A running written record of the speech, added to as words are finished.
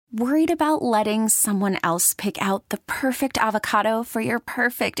Worried about letting someone else pick out the perfect avocado for your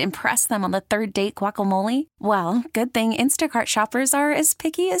perfect impress them on the third date guacamole? Well, good thing Instacart shoppers are as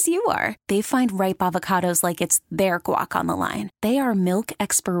picky as you are. They find ripe avocados like it's their guac on the line. They are milk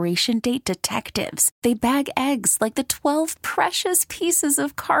expiration date detectives. They bag eggs like the 12 precious pieces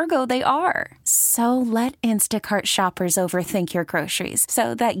of cargo they are. So let Instacart shoppers overthink your groceries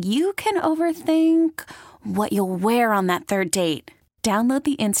so that you can overthink what you'll wear on that third date. Download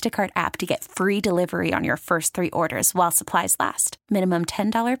the Instacart app to get free delivery on your first 3 orders while supplies last. Minimum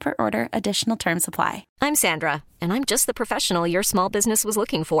 $10 per order. Additional terms apply. I'm Sandra, and I'm just the professional your small business was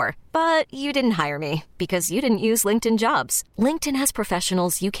looking for. But you didn't hire me because you didn't use LinkedIn Jobs. LinkedIn has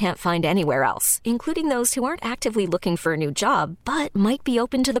professionals you can't find anywhere else, including those who aren't actively looking for a new job, but might be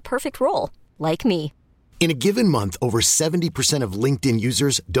open to the perfect role, like me. In a given month, over 70% of LinkedIn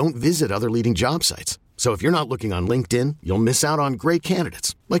users don't visit other leading job sites. So if you're not looking on LinkedIn, you'll miss out on great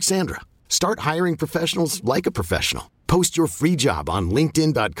candidates like Sandra. Start hiring professionals like a professional. Post your free job on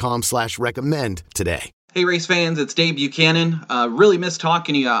linkedin.com/recommend today. Hey, race fans, it's Dave Buchanan. Really miss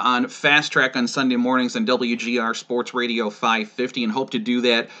talking to you on Fast Track on Sunday mornings on WGR Sports Radio 550 and hope to do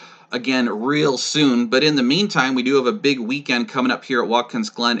that again real soon. But in the meantime, we do have a big weekend coming up here at Watkins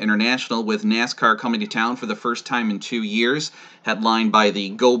Glen International with NASCAR coming to town for the first time in 2 years, headlined by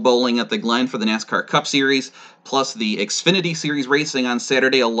the Go Bowling at the Glen for the NASCAR Cup Series, plus the Xfinity Series racing on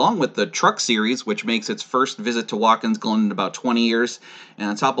Saturday, along with the Truck Series, which makes its first visit to Watkins Glen in about 20 years. And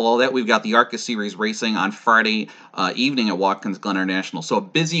on top of all that, we've got the ARCA Series racing on Friday evening at Watkins Glen International. So a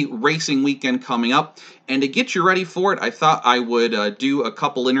busy racing weekend coming up. And to get you ready for it, I thought I would do a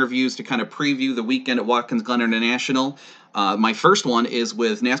couple interviews to kind of preview the weekend at Watkins Glen International. My first one is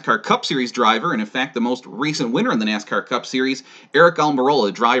with NASCAR Cup Series driver, and in fact the most recent winner in the NASCAR Cup Series, Eric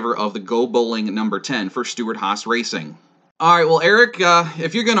Almirola, driver of the Go Bowling number 10 for Stewart-Haas Racing. All right, well, Eric,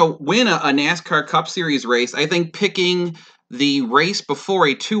 if you're going to win a NASCAR Cup Series race, I think picking the race before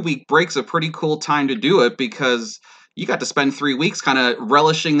a 2-week break's a pretty cool time to do it because you got to spend 3 weeks kind of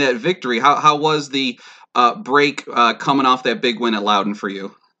relishing that victory. How was the break coming off that big win at Loudon for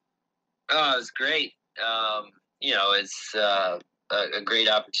you? Oh, it was great. It's a great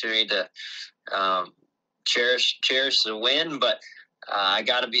opportunity to cherish the win, but I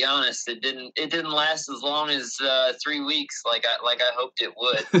got to be honest, it didn't last as long as 3 weeks like I hoped it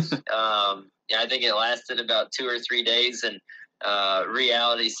would. I think it lasted about 2 or 3 days, and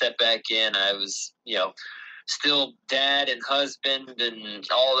reality set back in. I was still dad and husband and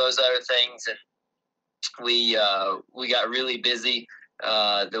all those other things, and we got really busy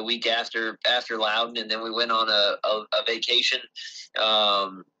the week after Loudon, and then we went on a vacation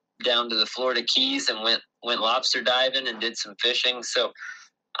down to the Florida Keys and went lobster diving and did some fishing. So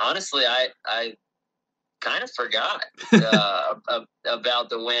honestly, I kind of forgot about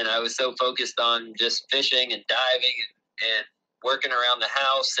the win. I was so focused on just fishing and diving and working around the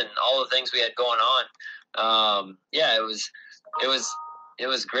house and all the things we had going on. It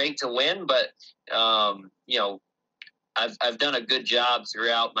was great to win, but I've done a good job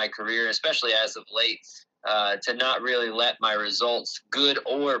throughout my career, especially as of late, to not really let my results, good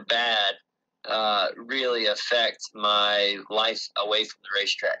or bad, really affect my life away from the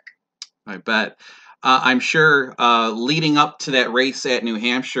racetrack. I bet. I'm sure leading up to that race at New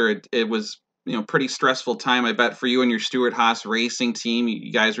Hampshire, it was pretty stressful time, I bet, for you and your Stewart-Haas Racing team.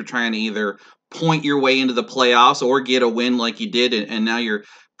 You guys were trying to either point your way into the playoffs or get a win like you did, and now you're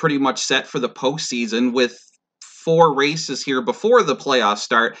pretty much set for the postseason with 4 races here before the playoffs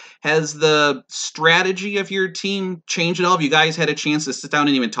start. Has the strategy of your team changed at all? Have you guys had a chance to sit down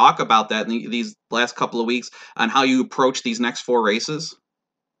and even talk about that in these last couple of weeks on how you approach these next 4 races?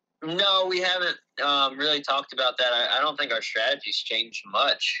 No, we haven't really talked about that. I don't think our strategy's changed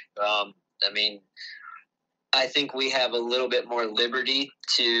much. I think we have a little bit more liberty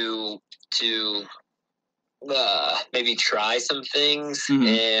to maybe try some things,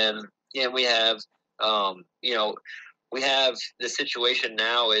 and we have. We have the situation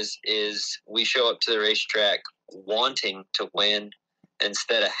now is we show up to the racetrack wanting to win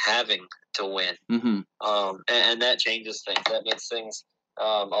instead of having to win. And that changes things. That makes things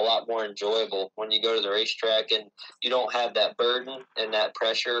a lot more enjoyable when you go to the racetrack and you don't have that burden and that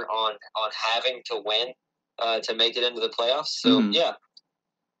pressure on having to win to make it into the playoffs. So, I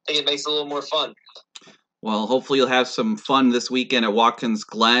think it makes it a little more fun. Well, hopefully you'll have some fun this weekend at Watkins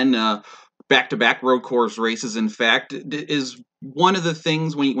Glen. Back-to-back road course races, in fact, is one of the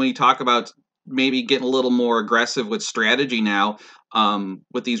things when you talk about maybe getting a little more aggressive with strategy now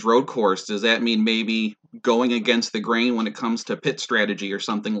with these road courses. Does that mean maybe going against the grain when it comes to pit strategy or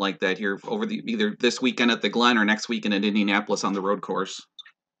something like that here over either this weekend at the Glen or next weekend at Indianapolis on the road course?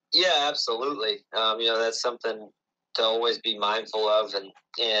 Yeah, absolutely. That's something to always be mindful of, and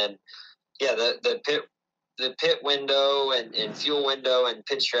yeah, the pit window and fuel window and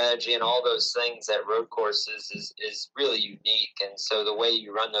pit strategy and all those things at road courses is really unique. And so the way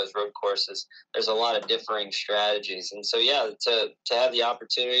you run those road courses, there's a lot of differing strategies. And so, yeah, to have the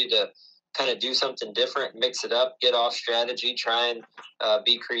opportunity to kind of do something different, mix it up, get off strategy, try and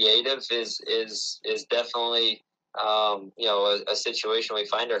be creative is definitely, a situation we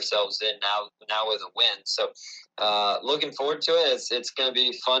find ourselves in now with a win. So looking forward to it. It's going to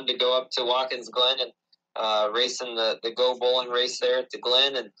be fun to go up to Watkins Glen and racing the Go Bowling race there at the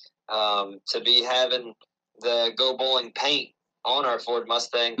Glen, and to be having the Go Bowling paint on our Ford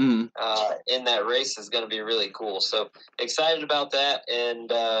Mustang in that race is going to be really cool. So excited about that,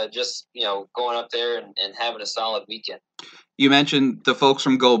 and just going up there and having a solid weekend. You mentioned the folks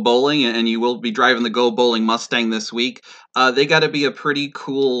from Go Bowling, and you will be driving the Go Bowling Mustang this week. They got to be a pretty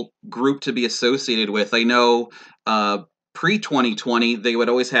cool group to be associated with. I know pre-2020, they would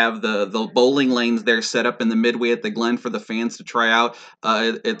always have the bowling lanes there set up in the midway at the Glen for the fans to try out.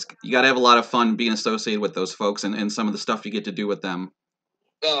 You got to have a lot of fun being associated with those folks and some of the stuff you get to do with them.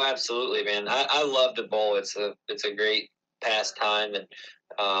 Oh, absolutely, man. I love to bowl. It's a great pastime, and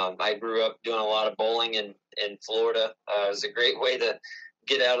I grew up doing a lot of bowling in Florida. It was a great way to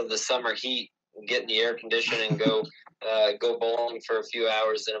get out of the summer heat, get in the air conditioning, and go bowling for a few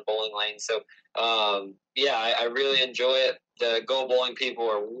hours in a bowling lane. So, I really enjoy it. The Go Bowling people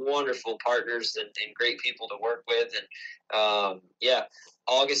are wonderful partners and great people to work with. And,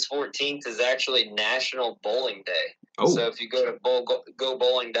 August 14th is actually National Bowling Day. Oh. So if you go to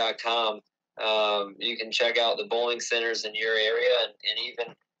gobowling.com, you can check out the bowling centers in your area and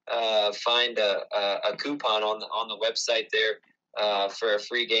even find a coupon on the website there for a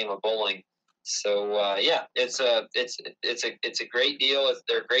free game of bowling. So it's a great deal.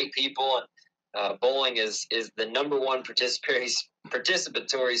 They're great people, and bowling is the number one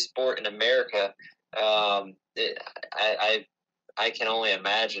participatory sport in America. I can only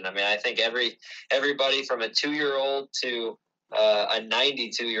imagine. I mean, I think everybody from a 2-year-old to a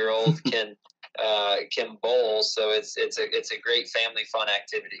 92-year-old can bowl. So it's a great family fun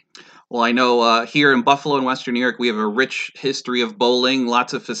activity. Well, I know here in Buffalo and Western New York, we have a rich history of bowling,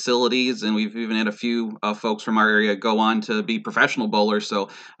 lots of facilities, and we've even had a few folks from our area go on to be professional bowlers. So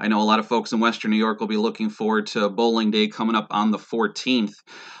I know a lot of folks in Western New York will be looking forward to Bowling Day coming up on the 14th.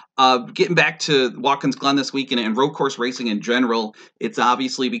 Getting back to Watkins Glen this weekend and road course racing in general, it's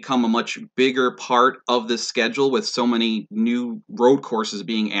obviously become a much bigger part of the schedule with so many new road courses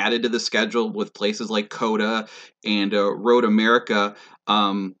being added to the schedule with places like COTA and Road America.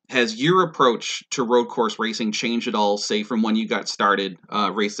 Has your approach to road course racing changed at all, say, from when you got started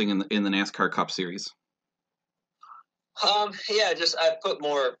racing in the NASCAR Cup Series? I put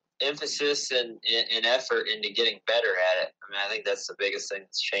more emphasis and effort into getting better at it. I mean, I think that's the biggest thing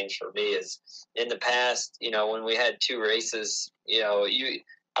that's changed for me is in the past, when we had 2 races,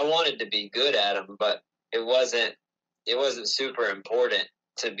 I wanted to be good at them, but it wasn't super important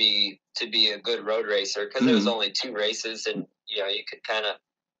to be a good road racer because there was only 2 races, and you could kind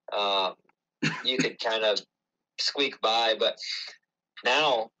of squeak by. But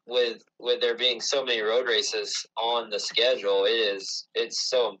now with there being so many road races on the schedule, it's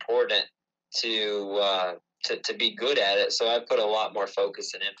so important to be good at it. So I put a lot more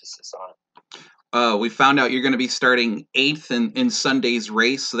focus and emphasis on it. We found out you're going to be starting 8th in Sunday's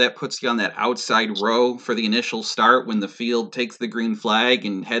race, so that puts you on that outside row for the initial start when the field takes the green flag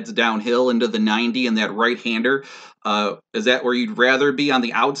and heads downhill into the 90 and that right-hander. Is that where you'd rather be, on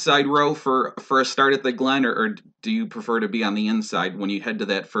the outside row for a start at the Glen, or do you prefer to be on the inside when you head to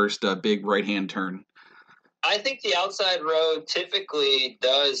that first big right-hand turn? I think the outside row typically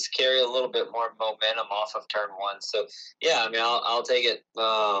does carry a little bit more momentum off of turn 1. So, yeah, I mean, I'll take it.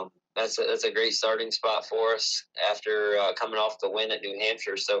 That's a great starting spot for us after coming off the win at New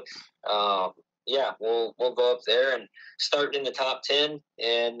Hampshire. So, we'll go up there and start in the top 10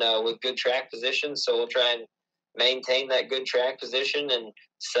 and with good track position. So we'll try and maintain that good track position and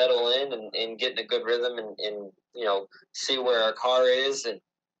settle in and get in a good rhythm and see where our car is and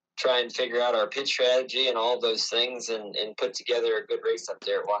try and figure out our pitch strategy and all those things and put together a good race up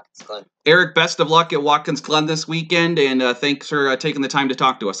there at Watkins Glen. Eric, best of luck at Watkins Glen this weekend, and thanks for taking the time to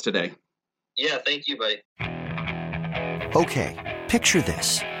talk to us today. Yeah, thank you, buddy. Okay, picture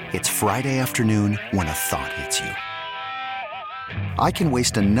this. It's Friday afternoon when a thought hits you. I can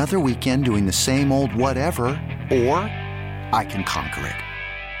waste another weekend doing the same old whatever, or I can conquer it.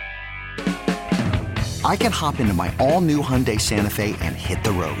 I can hop into my all-new Hyundai Santa Fe and hit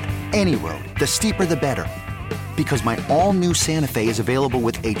the road. Any road. The steeper, the better. Because my all-new Santa Fe is available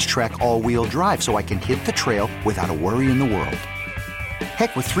with H-Track all-wheel drive, so I can hit the trail without a worry in the world.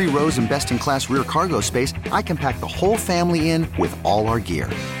 Heck, with 3 rows and best-in-class rear cargo space, I can pack the whole family in with all our gear.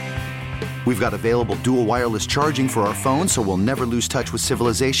 We've got available dual wireless charging for our phones, so we'll never lose touch with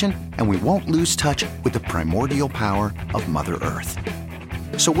civilization, and we won't lose touch with the primordial power of Mother Earth.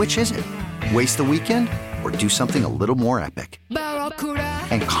 So which is it? Waste the weekend or do something a little more epic?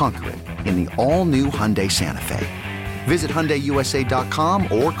 And conquer it in the all-new Hyundai Santa Fe. Visit HyundaiUSA.com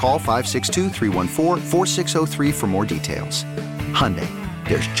or call 562-314-4603 for more details. Hyundai,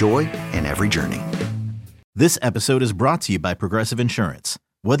 there's joy in every journey. This episode is brought to you by Progressive Insurance.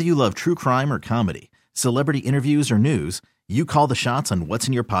 Whether you love true crime or comedy, celebrity interviews or news, you call the shots on what's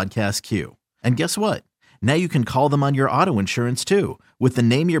in your podcast queue. And guess what? Now you can call them on your auto insurance too with the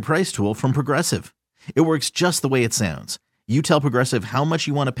Name Your Price tool from Progressive. It works just the way it sounds. You tell Progressive how much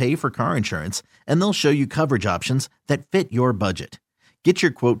you want to pay for car insurance, and they'll show you coverage options that fit your budget. Get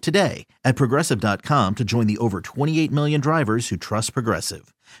your quote today at Progressive.com to join the over 28 million drivers who trust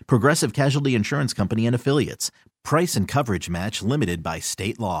Progressive. Progressive Casualty Insurance Company and Affiliates. Price and coverage match limited by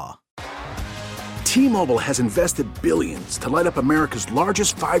state law. T-Mobile has invested billions to light up America's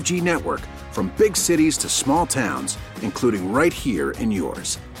largest 5G network, from big cities to small towns, including right here in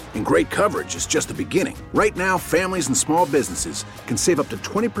yours. And great coverage is just the beginning. Right now, families and small businesses can save up to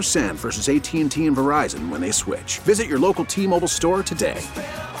 20% versus AT&T and Verizon when they switch. Visit your local T-Mobile store today.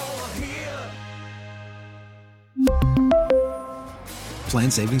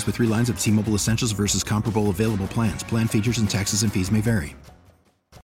 Plan savings with 3 lines of T-Mobile Essentials versus comparable available plans. Plan features and taxes and fees may vary.